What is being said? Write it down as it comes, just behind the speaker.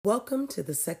Welcome to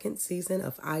the second season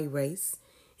of I Race,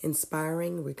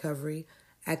 inspiring recovery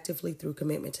actively through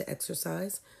commitment to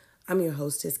exercise. I'm your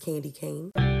hostess, Candy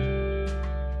Kane.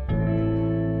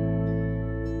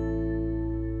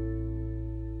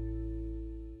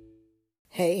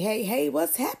 Hey,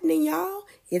 what's happening, y'all?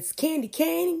 It's Candy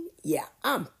Kane. Yeah,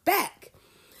 I'm back.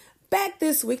 Back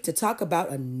this week to talk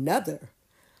about another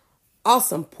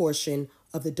awesome portion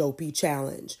of the Dopey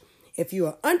Challenge. If you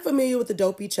are unfamiliar with the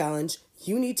Dopey Challenge,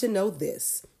 you need to know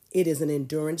this. It is an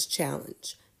endurance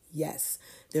challenge. Yes,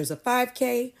 there's a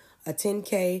 5K, a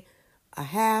 10K, a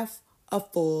half, a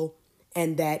full,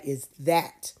 and that is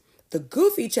that. The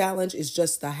Goofy Challenge is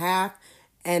just the half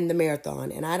and the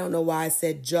marathon. And I don't know why I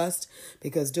said just,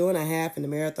 because doing a half and the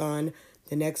marathon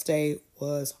the next day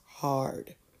was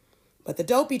hard. But the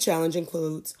Dopey Challenge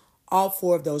includes all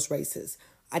four of those races.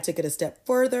 I took it a step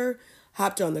further,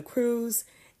 hopped on the cruise,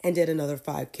 and did another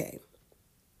 5K.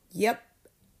 Yep.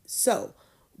 So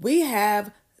we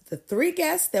have the three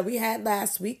guests that we had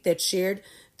last week that shared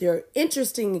their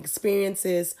interesting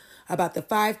experiences about the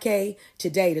 5K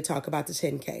today to talk about the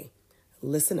 10K.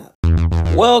 Listen up.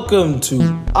 Welcome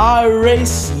to I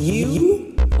Race.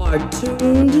 You are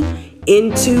tuned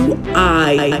into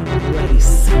I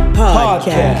Race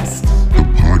Podcast. The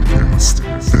podcast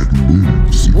that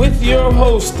moves you. With your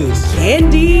hostess,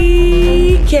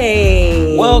 Candy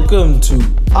Kane. welcome to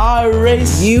I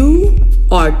Race. You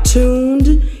are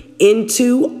tuned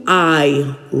into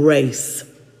I Race.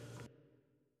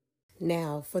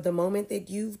 Now, for the moment that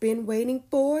you've been waiting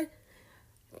for,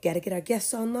 gotta get our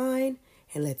guests online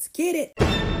and let's get it.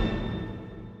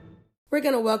 We're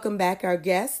gonna welcome back our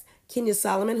guest, Kenya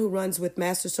Solomon, who runs with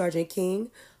Master Sergeant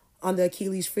King on the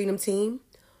Achilles Freedom Team,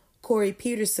 Corey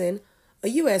Peterson, a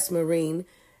U.S. Marine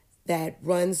that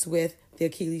runs with the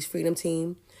Achilles Freedom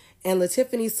Team, and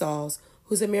LaTiffany Sauls,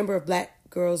 who's a member of Black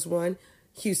Girls Run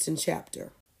Houston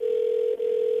chapter.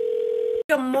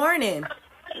 Good morning.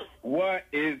 What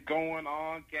is going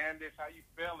on, Candace? How you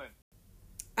feeling?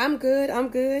 I'm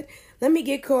good. Let me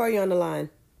get Corey on the line.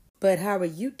 But how are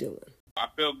you doing? I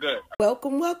feel good.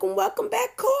 Welcome back,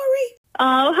 Corey.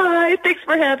 Oh, hi. Thanks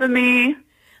for having me.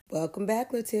 Welcome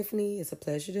back, LaTiffany. It's a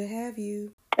pleasure to have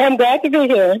you. I'm glad to be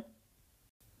here.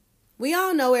 We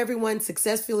all know everyone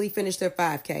successfully finished their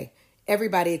 5K.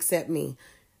 Everybody except me.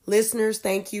 Listeners,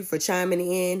 thank you for chiming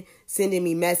in, sending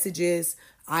me messages.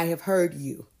 I have heard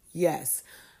you. Yes,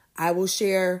 I will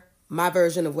share my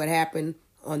version of what happened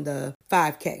on the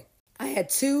 5K. I had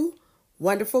two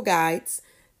wonderful guides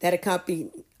that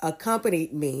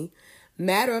accompanied me.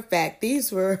 Matter of fact,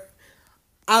 these were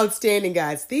outstanding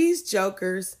guides. These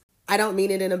jokers, I don't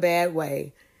mean it in a bad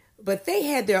way, but they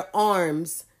had their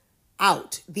arms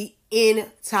out the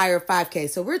entire 5K.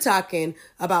 So we're talking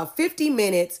about 50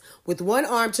 minutes with one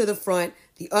arm to the front,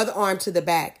 the other arm to the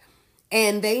back.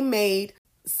 And they made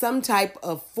some type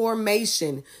of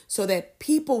formation so that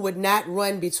people would not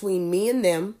run between me and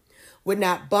them, would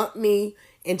not bump me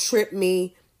and trip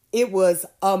me. It was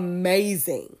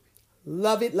amazing.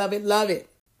 Love it.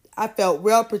 I felt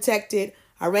well protected.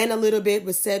 I ran a little bit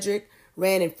with Cedric,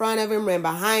 ran in front of him, ran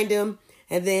behind him,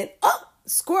 and then,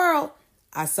 squirrel.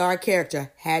 I saw a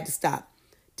character, had to stop.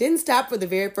 Didn't stop for the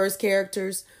very first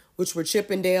characters, which were Chip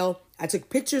and Dale. I took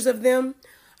pictures of them.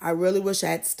 I really wish I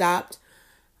had stopped.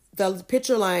 The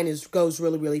picture line goes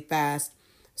really fast.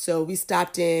 So we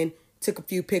stopped in, took a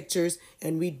few pictures,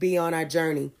 and we'd be on our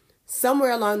journey.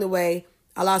 Somewhere along the way,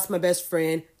 I lost my best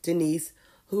friend, Denise,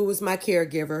 who was my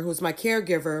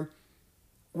caregiver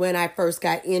when I first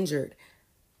got injured.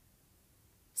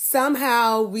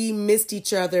 Somehow we missed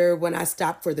each other when I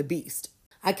stopped for the beast.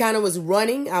 I kind of was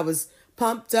running. I was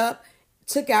pumped up,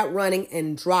 took out running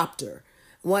and dropped her.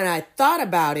 When I thought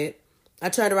about it, I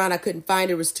turned around. I couldn't find her.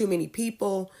 There was too many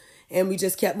people, and we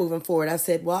just kept moving forward. I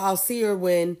said, well, I'll see her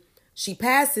when she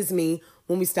passes me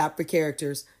when we stop for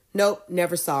characters. Nope,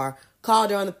 never saw her. Called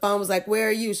her on the phone, was like, where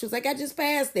are you? She was like, I just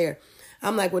passed there.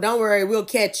 I'm like, well, don't worry, we'll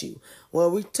catch you.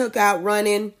 Well, we took out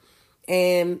running,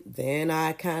 and then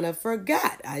I kind of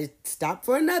forgot. I stopped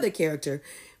for another character.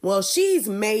 Well, she's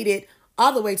made it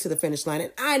all the way to the finish line,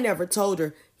 and I never told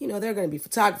her, there are going to be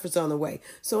photographers on the way.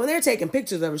 So when they're taking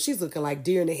pictures of her, she's looking like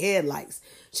deer in the headlights.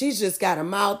 She's just got her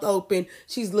mouth open.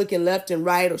 She's looking left and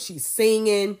right, or she's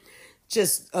singing,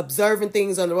 just observing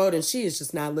things on the road, and she is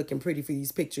just not looking pretty for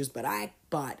these pictures. But I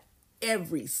bought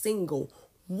every single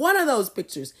one of those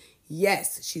pictures.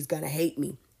 Yes, she's going to hate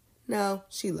me. No,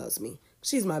 she loves me.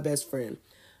 She's my best friend.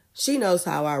 She knows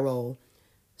how I roll.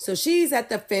 So she's at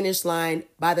the finish line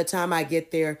by the time I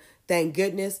get there. Thank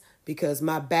goodness, because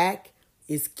my back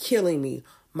is killing me.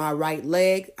 My right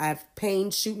leg, I have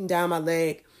pain shooting down my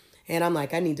leg. And I'm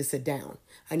like, I need to sit down.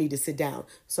 I need to sit down.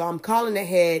 So I'm calling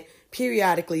ahead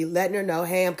periodically, letting her know,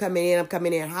 hey, I'm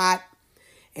coming in hot.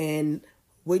 And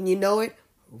wouldn't you know it,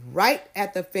 right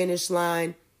at the finish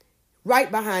line,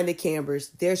 right behind the cameras,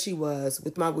 there she was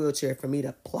with my wheelchair for me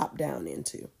to plop down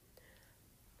into.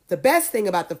 The best thing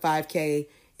about the 5K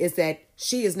is that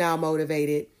she is now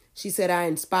motivated. She said I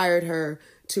inspired her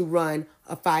to run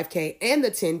a 5K and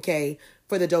the 10K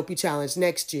for the Dopey Challenge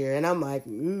next year. And I'm like,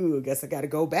 guess I got to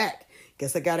go back.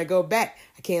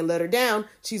 I can't let her down.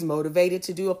 She's motivated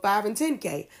to do a 5 and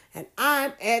 10K. And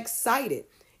I'm excited.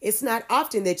 It's not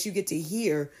often that you get to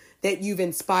hear that you've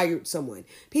inspired someone.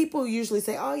 People usually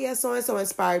say, oh, yeah, so-and-so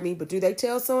inspired me. But do they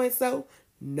tell so-and-so?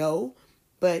 No.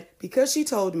 But because she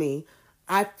told me,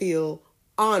 I feel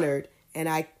honored and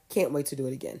I can't wait to do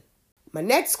it again. My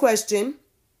next question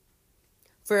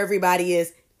for everybody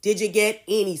is, did you get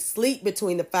any sleep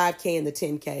between the 5K and the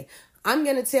 10K? I'm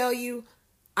going to tell you,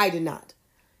 I did not.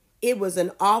 It was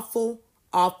an awful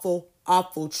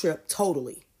trip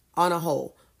totally on a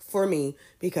whole for me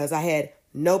because I had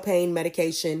no pain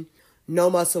medication, no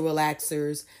muscle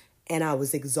relaxers, and I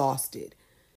was exhausted.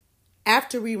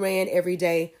 After we ran every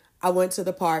day, I went to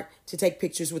the park to take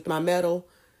pictures with my medal.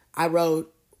 I rode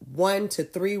 1 to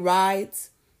 3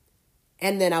 rides,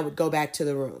 and then I would go back to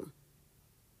the room.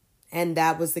 And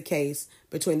that was the case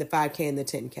between the 5K and the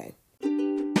 10K.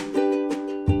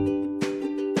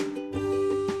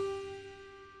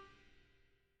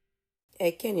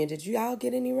 Hey, Kenya, did you all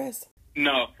get any rest?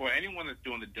 No, for anyone that's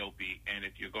doing the Dopey, and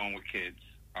if you're going with kids,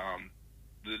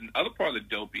 the other part of the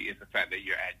Dopey is the fact that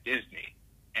you're at Disney,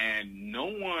 and no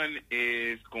one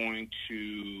is going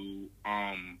to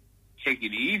take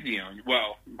it easy on you.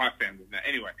 Well, my family's not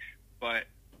anyway, but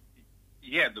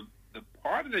yeah, the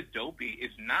part of the Dopey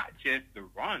is not just the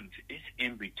runs; it's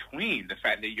in between. The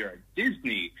fact that you're at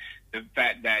Disney, the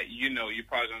fact that you're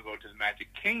probably going to go to the Magic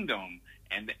Kingdom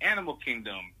and the Animal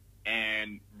Kingdom.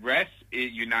 And rest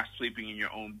is you're not sleeping in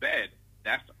your own bed.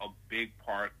 That's a big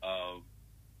part of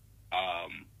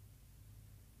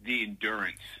the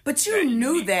endurance. But you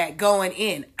knew that going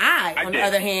in. I on the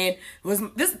other hand, was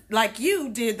this like you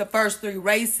did the first 3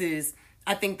 races,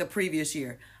 I think the previous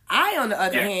year. I, on the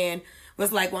other hand,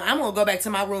 was like, well, I'm going to go back to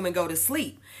my room and go to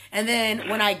sleep. And then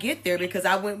when I get there, because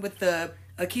I went with the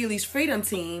Achilles Freedom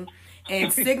Team,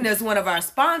 and Cigna's one of our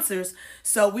sponsors,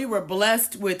 so we were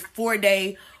blessed with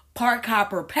 4-day park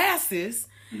hopper passes.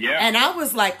 Yeah. And I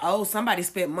was like, oh, somebody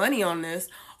spent money on this.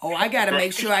 Oh, I got to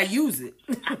make sure I use it.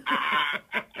 This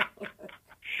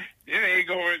ain't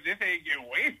getting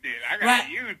wasted. I got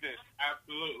to use this.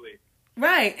 Absolutely.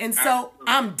 Right. And so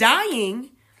I'm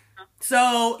dying.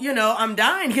 So, I'm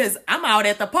dying because I'm out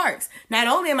at the parks. Not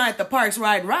only am I at the parks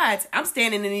riding rides, I'm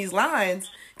standing in these lines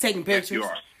taking pictures. Yes, you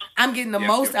are. I'm getting the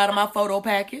most out of my photo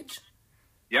package.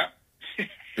 Yep.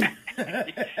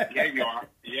 Yeah, you are.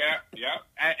 Yeah.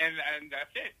 And that's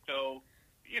it. So,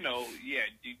 do you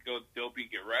go Dopey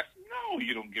get rest? No,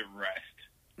 you don't get rest.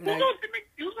 Right. Who goes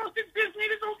to Disney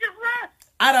to go get rest?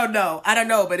 I don't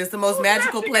know, but it's the most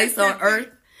magical place on earth.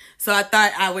 So I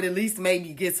thought I would at least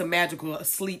maybe get some magical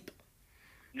sleep.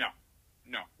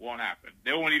 No, won't happen.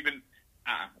 They won't even,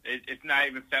 it's not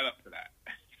even set up for that.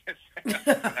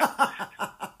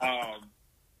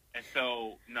 And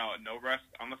so, no rest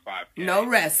on the 5K. No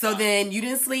rest. So then you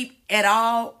didn't sleep at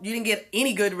all? You didn't get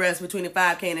any good rest between the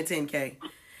 5K and the 10K?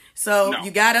 So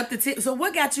you got up to so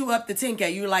what got you up to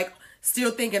 10K? You were like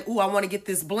still thinking, ooh, I want to get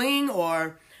this bling,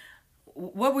 or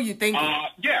what were you thinking?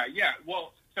 Yeah.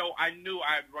 Well, so I knew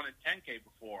I had run a 10K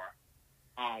before.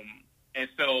 And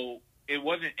so it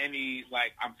wasn't any,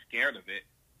 like, I'm scared of it.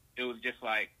 It was just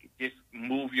like, just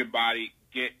move your body,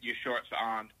 get your shorts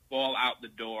on, fall out the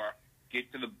door, get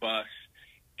to the bus,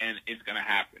 and it's going to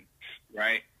happen,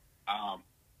 right?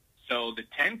 So the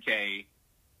 10K,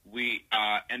 we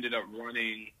ended up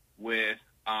running with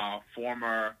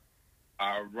former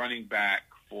running back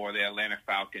for the Atlanta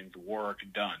Falcons, Warwick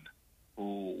Dunn,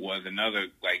 who was another,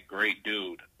 like, great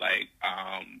dude. Like,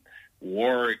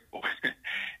 Warwick,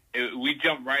 we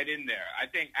jumped right in there. I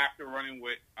think after running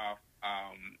with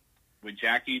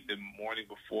Jackie the morning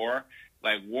before,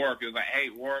 like, Warwick was like, hey,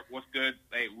 Warwick, what's good?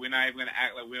 Hey, we're not even going to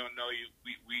act like we don't know you.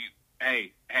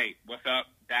 Hey, what's up?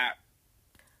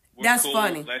 That's cool.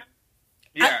 Funny.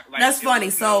 That's funny.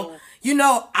 So,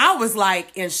 I was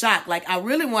like in shock. Like, I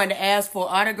really wanted to ask for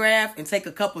an autograph and take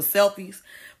a couple selfies,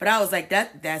 but I was like,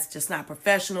 that's just not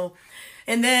professional.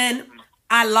 And then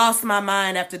I lost my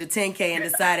mind after the 10K and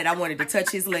decided I wanted to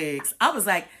touch his legs. I was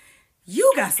like,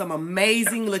 you got some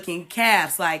amazing looking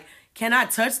calves. Like, can I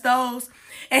touch those?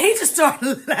 And he just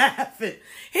started laughing.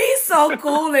 He's so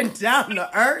cool and down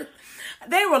to earth.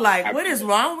 They were like, what is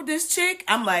wrong with this chick?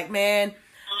 I'm like, man,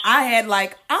 I had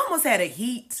I almost had a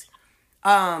heat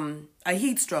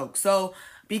stroke. So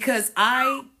because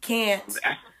I can't. That's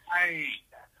right.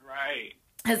 That's right.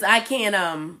 Because I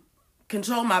can't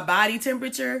control my body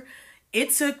temperature,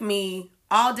 it took me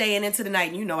all day and into the night.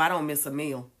 And you know I don't miss a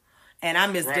meal. And I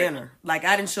missed dinner. Like,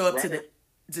 I didn't show up to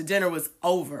dinner was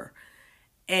over.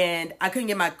 And I couldn't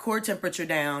get my core temperature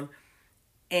down.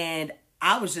 And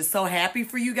I was just so happy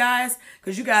for you guys.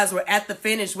 Because you guys were at the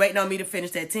finish waiting on me to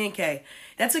finish that 10K.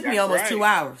 That took me almost 2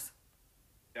 hours.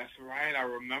 That's right. I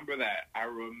remember that.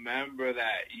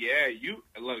 Yeah,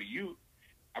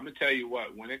 I'm going to tell you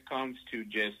what, when it comes to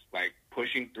just, like,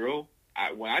 pushing through,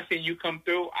 when I seen you come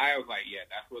through, I was like, yeah,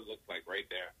 that's what it looks like right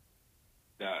there.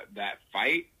 That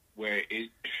fight where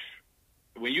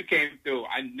when you came through,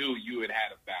 I knew you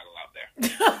had a battle out there.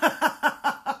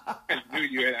 I knew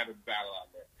you had a battle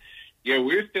out there. Yeah,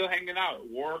 we were still hanging out.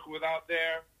 Warwick was out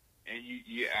there, and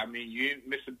you didn't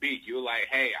miss a beat. You were like,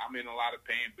 hey, I'm in a lot of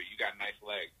pain, but you got nice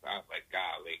legs. I was like,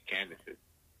 golly, Candace,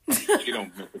 you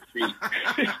don't miss a beat.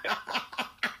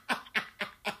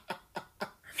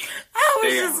 I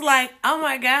was just like, oh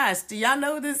my gosh, do y'all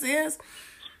know who this is?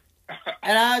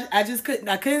 And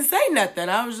I couldn't say nothing.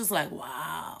 I was just like,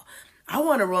 wow, I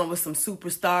want to run with some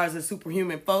superstars and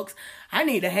superhuman folks. I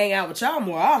need to hang out with y'all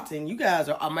more often. You guys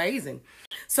are amazing.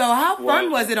 So how fun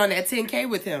was it on that 10K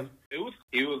with him?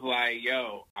 He was like,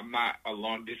 yo, I'm not a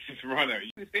long distance runner.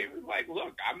 He was like,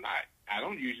 look, I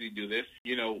don't usually do this.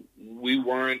 You know, we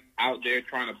weren't out there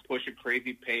trying to push a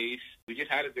crazy pace. We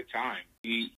just had a good time.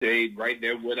 He stayed right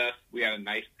there with us. We had a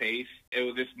nice pace. It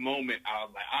was this moment I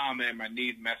was like, oh man, my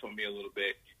knees mess with me a little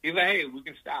bit. He's like, hey, we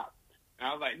can stop. And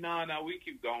I was like, no, we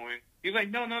keep going. He's like,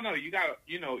 no, you got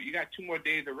 2 more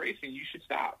days of racing. You should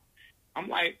stop. I'm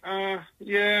like,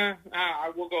 yeah,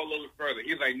 I will go a little further.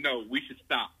 He's like, no, we should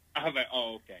stop. I was like,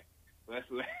 oh, okay.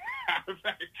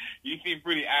 You seem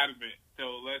pretty adamant,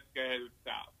 so let's go ahead and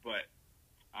stop. But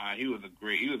he was a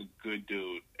good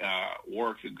dude.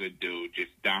 Warwick's a good dude,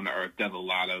 just down to earth, does a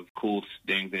lot of cool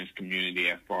things in his community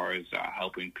as far as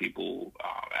helping people,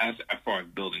 as far as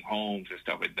building homes and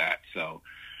stuff like that. So,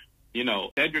 you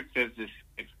know, Cedric says this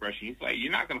expression. He's like,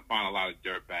 you're not going to find a lot of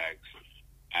dirtbags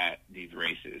at these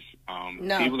races.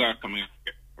 No. People that are coming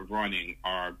running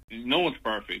no one's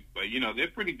perfect, but you know, they're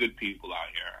pretty good people out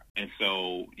here. And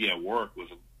so yeah, Warwick was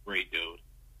a great dude.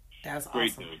 That's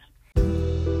great awesome.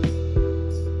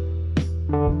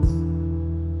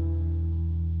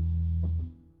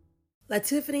 Dude.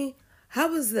 Tiffany, how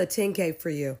was the 10K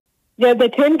for you? Yeah, the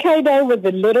 10K day was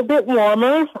a little bit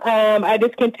warmer. I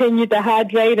just continued to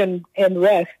hydrate and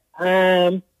rest.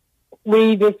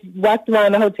 We just walked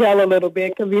around the hotel a little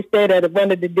bit because we stayed at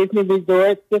one of the Disney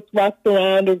resorts. Just walked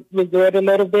around the resort a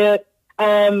little bit.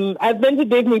 I've been to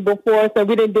Disney before, so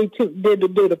we didn't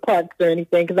do the parks or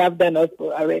anything because I've done those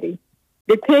already.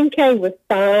 The 10K was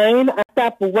fine. I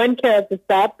stopped for one character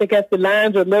stop because the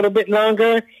lines were a little bit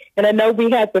longer, and I know we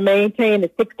had to maintain a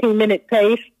 16-minute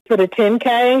pace for the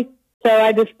 10K, so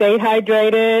I just stayed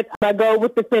hydrated. My goal was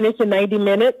to finish in 90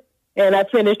 minutes, and I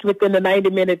finished within the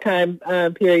 90-minute time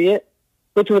period,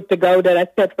 which was the goal that I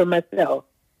set for myself.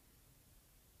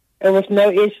 There was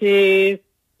no issues.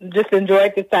 Just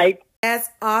enjoyed the sight. That's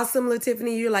awesome,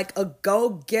 Tiffany. You're like a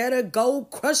go-getter,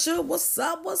 go-crusher. What's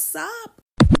up?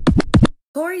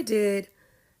 Corey did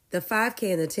the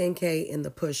 5K and the 10K in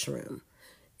the push room.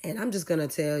 And I'm just going to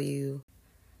tell you,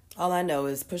 all I know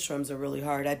is push rooms are really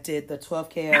hard. I did the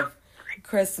 12K of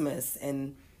Christmas,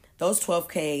 and those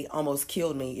 12K almost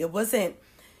killed me. It wasn't,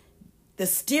 the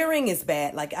steering is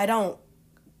bad. Like, I don't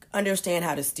understand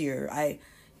how to steer. I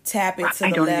tap it to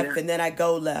the left, and then I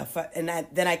go left. And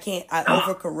then I can't, I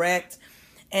overcorrect,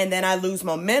 and then I lose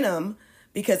momentum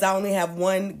because I only have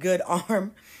one good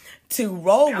arm to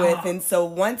roll with. And so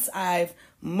once I've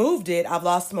moved it, I've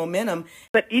lost momentum.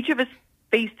 But each of us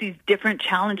face these different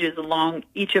challenges along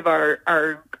each of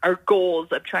our goals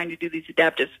of trying to do these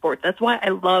adaptive sports. That's why I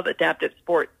love adaptive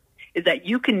sports, is that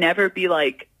you can never be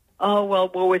like, oh, well,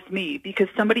 woe is me, because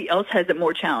somebody else has it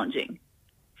more challenging.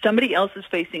 Somebody else is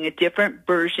facing a different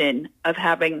version of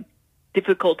having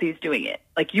difficulties doing it.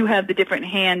 Like you have the different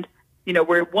hand, you know,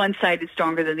 where one side is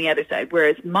stronger than the other side,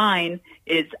 whereas mine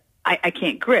is I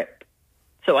can't grip.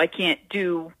 So I can't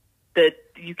do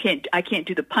I can't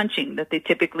do the punching that they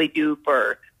typically do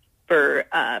for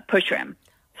push rim.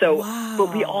 So, wow.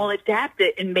 But we all adapt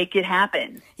it and make it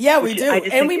happen. Yeah, we do.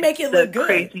 And we make it look good. The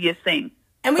craziest thing.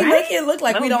 And we make it look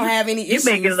like we don't have any issues.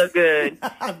 You make it look good.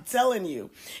 I'm telling you.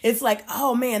 It's like,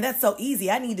 oh, man, that's so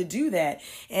easy. I need to do that.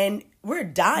 And we're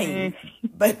dying.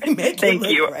 But we make it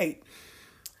look great.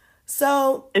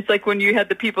 So it's like when you had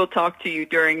the people talk to you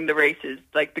during the races,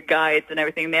 like the guides and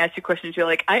everything, and they ask you questions, you're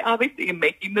like, I obviously am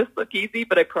making this look easy,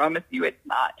 but I promise you it's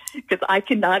not, because I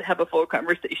cannot have a full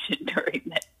conversation during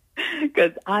this,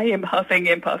 because I am huffing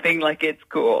and puffing like it's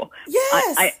cool.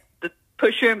 yes. The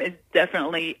push room is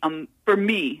definitely, for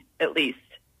me at least,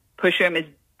 push room is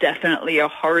definitely a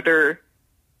harder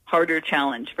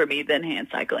challenge for me than hand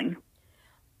cycling.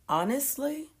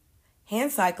 Honestly,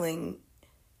 hand cycling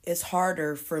is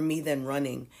harder for me than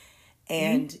running.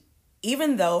 And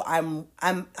even though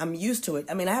I'm used to it,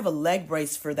 I mean, I have a leg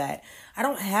brace for that. I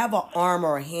don't have an arm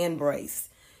or a hand brace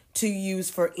to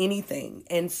use for anything.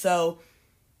 And so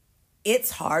it's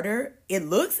harder. It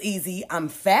looks easy. I'm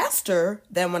faster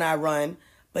than when I run,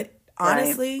 but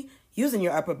honestly, using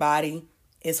your upper body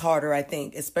is harder, I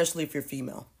think, especially if you're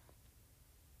female.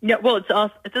 Yeah, well, it's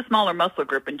a smaller muscle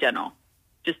group in general.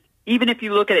 Just even if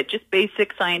you look at it, just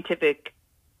basic scientific,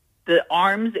 the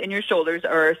arms and your shoulders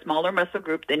are a smaller muscle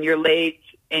group than your legs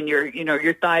and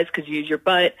your thighs, because you use your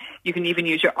butt. You can even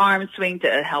use your arm swing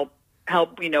to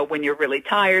help when you're really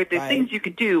tired. There's things you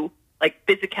can do, like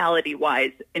physicality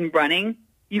wise in running.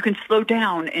 You can slow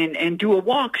down and do a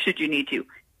walk should you need to.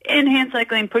 In hand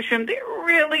cycling, push room, there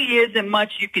really isn't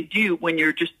much you can do when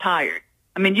you're just tired.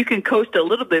 I mean, you can coast a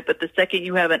little bit, but the second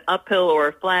you have an uphill or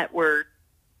a flat where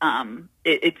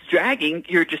it's dragging,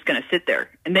 you're just going to sit there,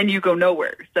 and then you go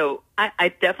nowhere. So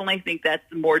I definitely think that's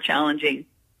more challenging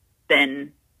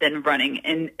than running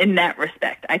in that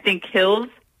respect. I think hills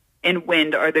and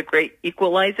wind are the great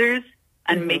equalizers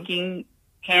and making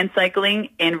hand cycling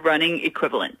and running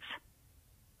equivalents.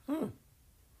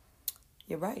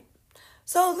 You're right.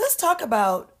 So let's talk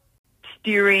about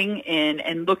steering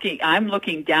and looking. I'm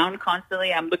looking down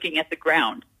constantly. I'm looking at the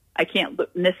ground. I can't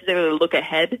necessarily look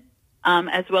ahead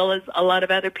as well as a lot of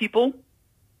other people.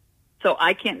 So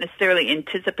I can't necessarily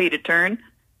anticipate a turn.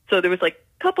 So there was like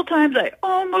a couple times I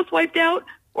almost wiped out,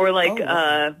 or like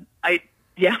or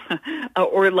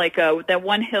like that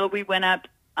one hill we went up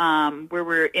where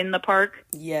we're in the park.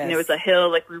 Yes. And it was a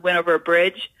hill, like we went over a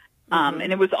bridge, and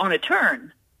it was on a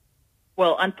turn.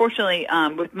 Well, unfortunately,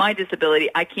 with my disability,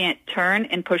 I can't turn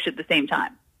and push at the same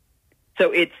time.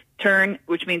 So it's turn,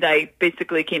 which means I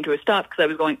basically came to a stop because I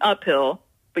was going uphill,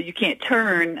 but you can't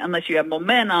turn unless you have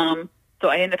momentum. So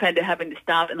I ended up having to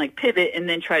stop and like pivot and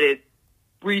then try to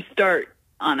restart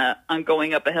on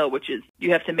going up a hill, which is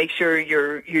you have to make sure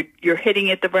you're hitting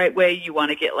it the right way. You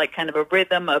want to get like kind of a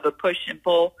rhythm of a push and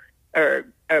pull, or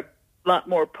a lot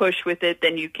more push with it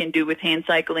than you can do with hand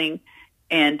cycling.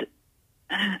 And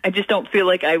I just don't feel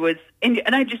like I was, and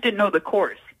I just didn't know the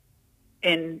course.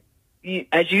 And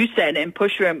as you said, and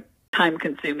push room, time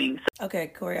consuming. Okay,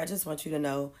 Corey, I just want you to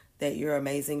know that you're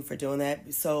amazing for doing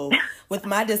that. So with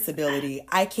my disability,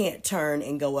 I can't turn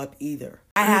and go up either.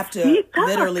 I have to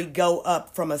literally go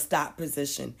up from a stop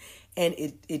position, and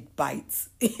it bites.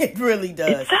 It really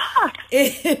does.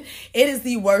 It sucks. It is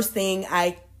the worst thing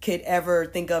I could ever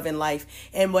think of in life.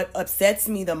 And what upsets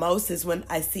me the most is when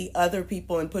I see other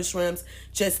people in push rims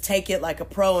just take it like a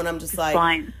pro, and I'm just like,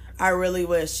 fine. I really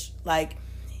wish, like,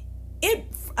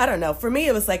 I don't know. For me,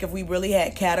 it was like if we really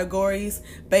had categories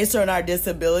based on our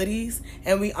disabilities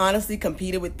and we honestly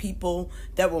competed with people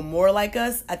that were more like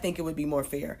us, I think it would be more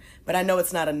fair. But I know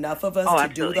it's not enough of us to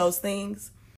absolutely. do those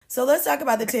things. So let's talk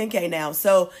about the 10K now.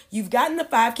 So you've gotten the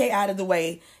 5K out of the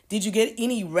way. Did you get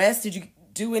any rest? Did you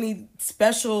do any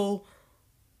special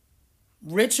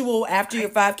ritual after your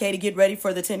 5K to get ready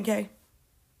for the 10K?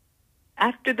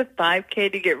 After the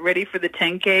 5K to get ready for the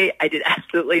 10K, I did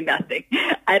absolutely nothing.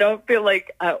 I don't feel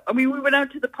like, we went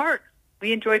out to the parks.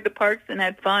 We enjoyed the parks and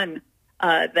had fun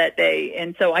that day.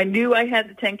 And so I knew I had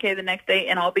the 10K the next day.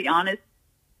 And I'll be honest,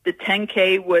 the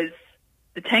 10K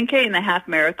and the half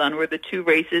marathon were the two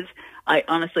races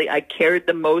I cared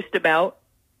the most about,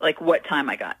 like what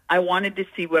time I got. I wanted to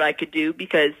see what I could do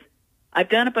because I've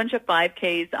done a bunch of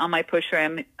 5Ks on my push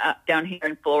rim down here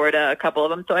in Florida, a couple of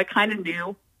them. So I kind of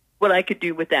knew what I could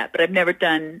do with that, but I've never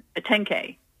done a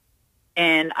 10K.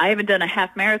 And I haven't done a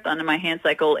half marathon in my hand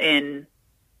cycle in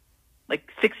like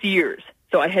 6 years.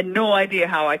 So I had no idea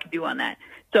how I could do on that.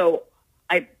 So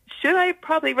I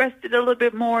probably rested a little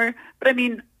bit more, but I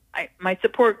mean, my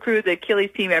support crew, the Achilles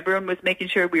team, everyone was making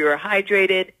sure we were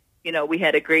hydrated. You know, we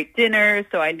had a great dinner.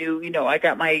 So I knew, I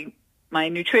got my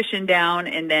nutrition down,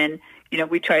 and then,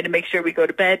 we try to make sure we go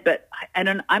to bed, but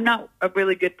I'm not a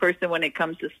really good person when it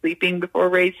comes to sleeping before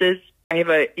races. I have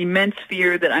an immense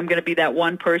fear that I'm going to be that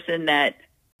one person that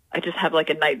I just have like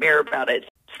a nightmare about it.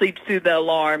 Sleeps through the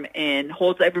alarm and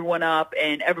holds everyone up,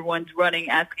 and everyone's running,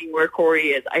 asking where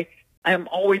Corey is. I'm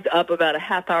always up about a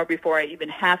half hour before I even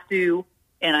have to.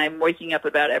 and I'm waking up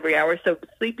about every hour. So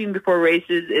sleeping before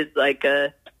races is like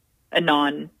a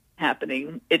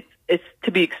non-happening. It's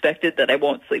to be expected that I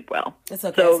won't sleep well. It's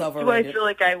okay. So it's overrated. do I feel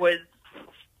like I was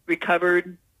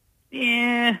recovered?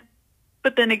 Yeah.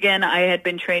 But then again, I had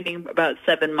been training about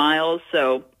 7 miles,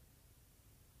 so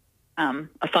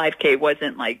a 5K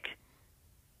wasn't like,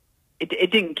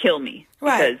 it didn't kill me.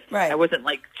 Right, because right. I wasn't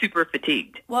like super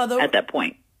fatigued at that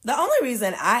point. The only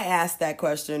reason I asked that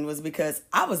question was because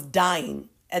I was dying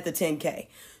at the 10K.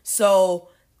 So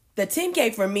the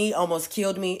 10K for me almost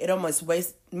killed me. It almost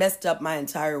messed up my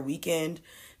entire weekend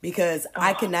because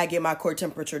I could not get my core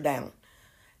temperature down.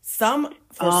 For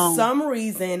some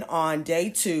reason on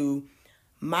day 2,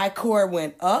 my core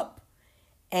went up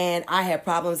and I had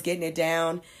problems getting it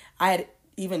down. I had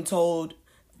even told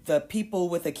the people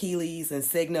with Achilles and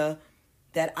Cigna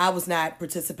that I was not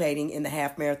participating in the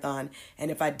half marathon.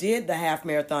 And if I did the half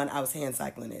marathon, I was hand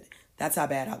cycling it. That's how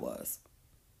bad I was.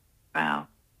 Wow.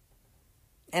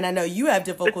 And I know you have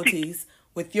difficulties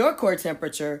with your core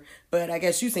temperature, but I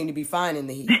guess you seem to be fine in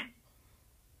the heat.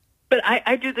 But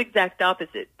I do the exact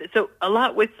opposite. So a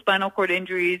lot with spinal cord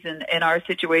injuries and our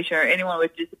situation, or anyone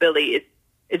with disability,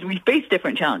 is we face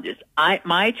different challenges.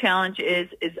 My challenge is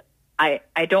I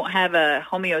don't have a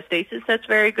homeostasis that's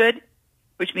very good,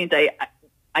 which means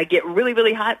I get really,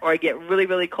 really hot or I get really,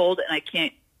 really cold, and I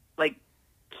can't like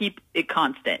keep it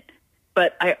constant.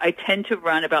 But I tend to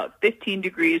run about 15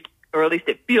 degrees, or at least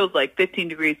it feels like 15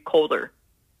 degrees colder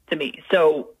to me.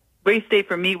 So race day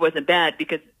for me wasn't bad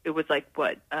because it was like,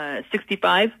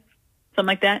 65, something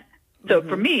like that. So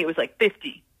for me, it was like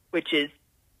 50, which is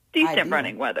decent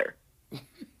running weather,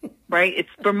 right? It's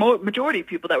for majority of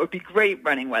people, that would be great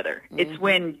running weather. It's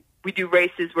when we do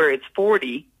races where it's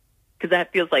 40, because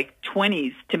that feels like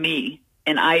 20s to me,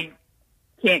 and I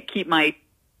can't keep my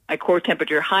core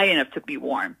temperature high enough to be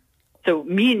warm. So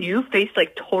me and you face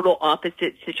like total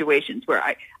opposite situations where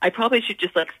I probably should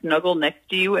just like snuggle next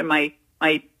to you, and my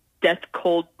death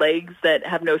cold legs that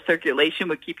have no circulation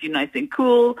would keep you nice and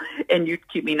cool, and you'd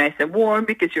keep me nice and warm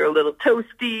because you're a little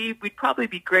toasty. We'd probably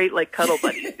be great like cuddle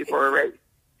buddies before a race.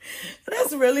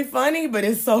 That's really funny, but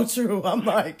it's so true. I'm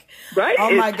like, right?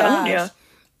 Oh my gosh.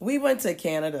 We went to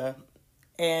Canada,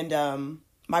 and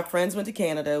my friends went to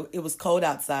Canada. It was cold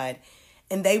outside,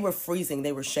 and they were freezing.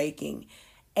 They were shaking.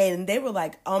 And they were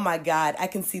like, oh my God, I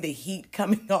can see the heat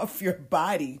coming off your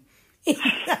body. See?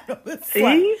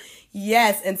 Like,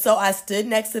 yes. And so I stood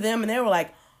next to them, and they were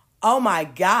like, oh my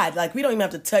God, like we don't even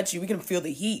have to touch you. We can feel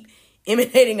the heat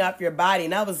emanating off your body.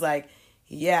 And I was like,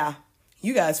 yeah,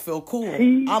 you guys feel cool.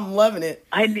 I'm loving it.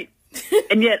 And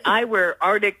yet I wear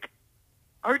Arctic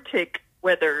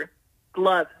weather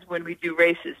gloves when we do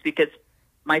races because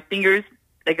my fingers,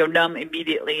 they go numb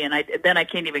immediately, and then I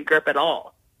can't even grip at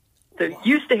all. So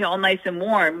you stay all nice and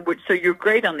warm, so you're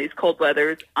great on these cold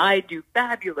weathers. I do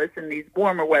fabulous in these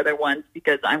warmer weather ones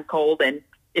because I'm cold and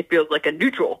it feels like a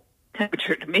neutral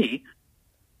temperature to me.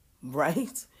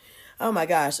 Right? Oh my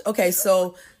gosh. Okay,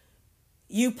 so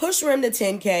you push rim to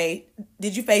 10K.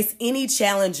 Did you face any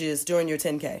challenges during your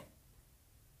 10K?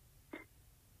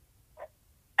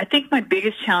 I think my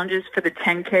biggest challenges for the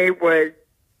 10K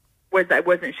was I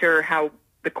wasn't sure how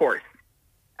the course.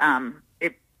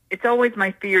 It's always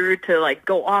my fear to like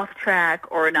go off track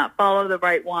or not follow the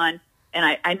right one.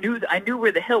 And I knew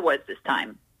where the hill was this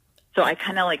time. So I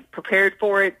kind of like prepared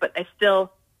for it, but I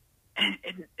still,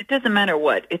 it doesn't matter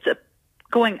what. It's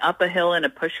going up a hill in a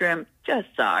push rim just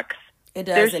sucks. It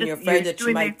does, and you're afraid that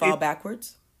you might fall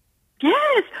backwards?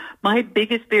 Yes. My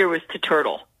biggest fear was to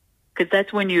turtle, because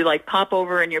that's when you like pop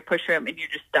over in your push rim and you're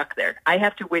just stuck there. I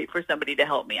have to wait for somebody to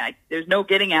help me. There's no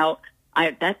getting out.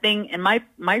 That thing, and my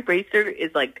racer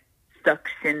is like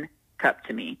suction cup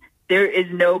to me. There is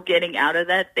no getting out of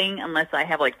that thing unless I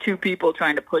have like 2 people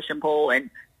trying to push and pull and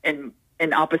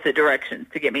in opposite directions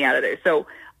to get me out of there. So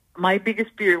my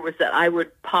biggest fear was that I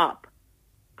would pop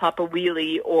a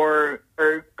wheelie or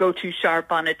go too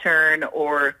sharp on a turn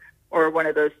or one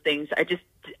of those things. I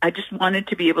just wanted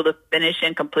to be able to finish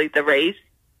and complete the race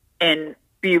and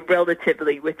be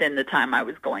relatively within the time I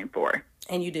was going for.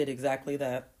 And you did exactly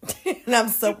that. And I'm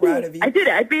so proud of you. I did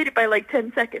it. I beat it by like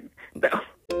 10 seconds. So.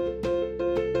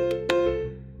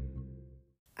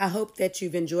 I hope that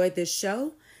you've enjoyed this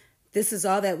show. This is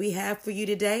all that we have for you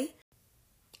today.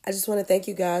 I just want to thank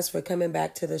you guys for coming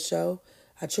back to the show.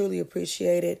 I truly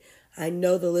appreciate it. I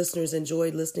know the listeners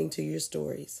enjoyed listening to your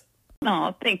stories.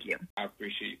 Oh, thank you. I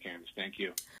appreciate you, Candace. Thank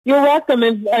you. You're welcome,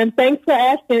 and thanks for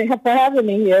having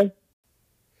me here.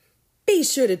 Be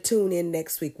sure to tune in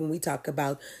next week when we talk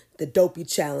about the Dopey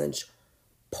Challenge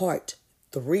Part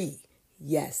 3.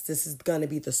 Yes, this is going to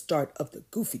be the start of the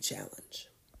Goofy Challenge.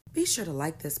 Be sure to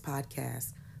like this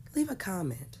podcast, leave a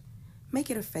comment, make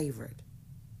it a favorite.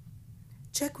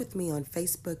 Check with me on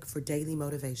Facebook for daily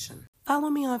motivation. Follow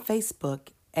me on Facebook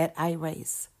at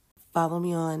iRace. Follow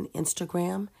me on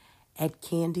Instagram at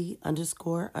candy___Kane.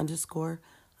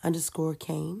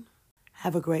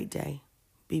 Have a great day.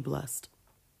 Be blessed.